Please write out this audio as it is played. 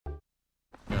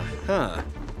Huh.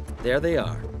 There they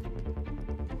are.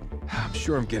 I'm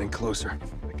sure I'm getting closer.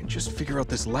 I can just figure out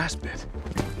this last bit.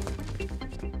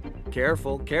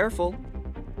 Careful, careful.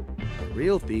 A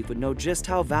real thief would know just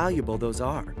how valuable those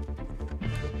are.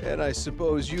 And I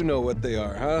suppose you know what they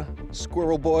are, huh?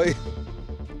 Squirrel boy?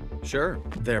 Sure,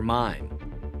 they're mine.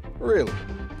 Really?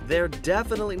 They're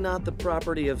definitely not the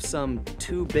property of some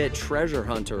 2-bit treasure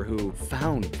hunter who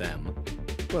found them.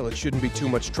 Well, it shouldn't be too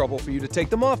much trouble for you to take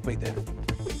them off me then.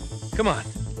 Come on.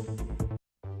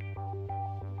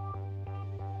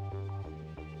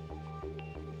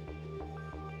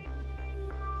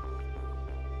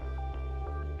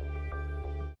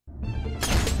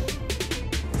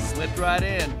 Slipped right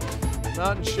in.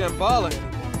 Not in Shambhala.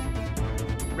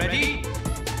 Ready?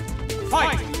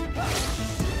 Fight!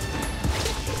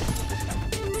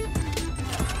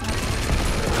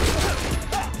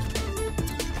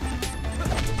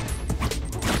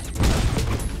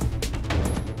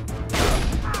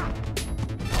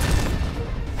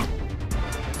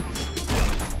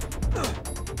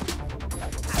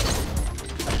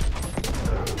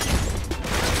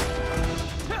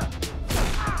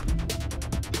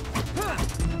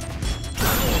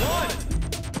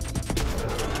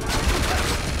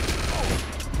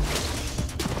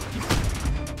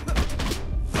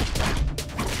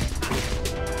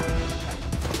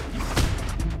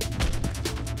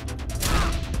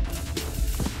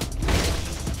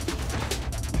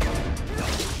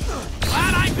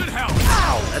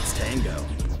 That's Tango.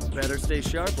 Better stay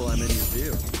sharp while I'm in your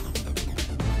view.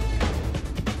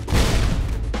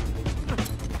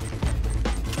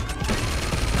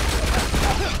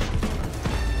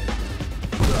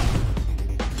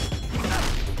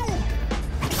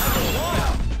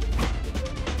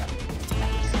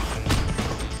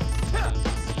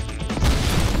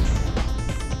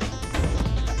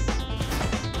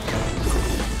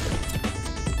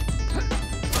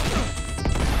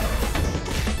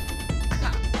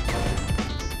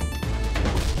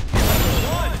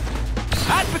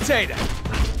 Potato!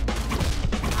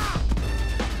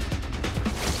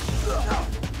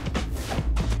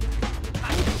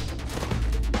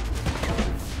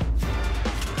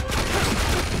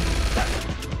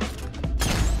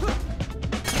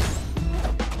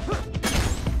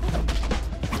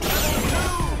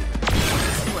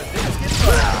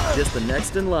 Just the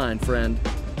next in line, friend.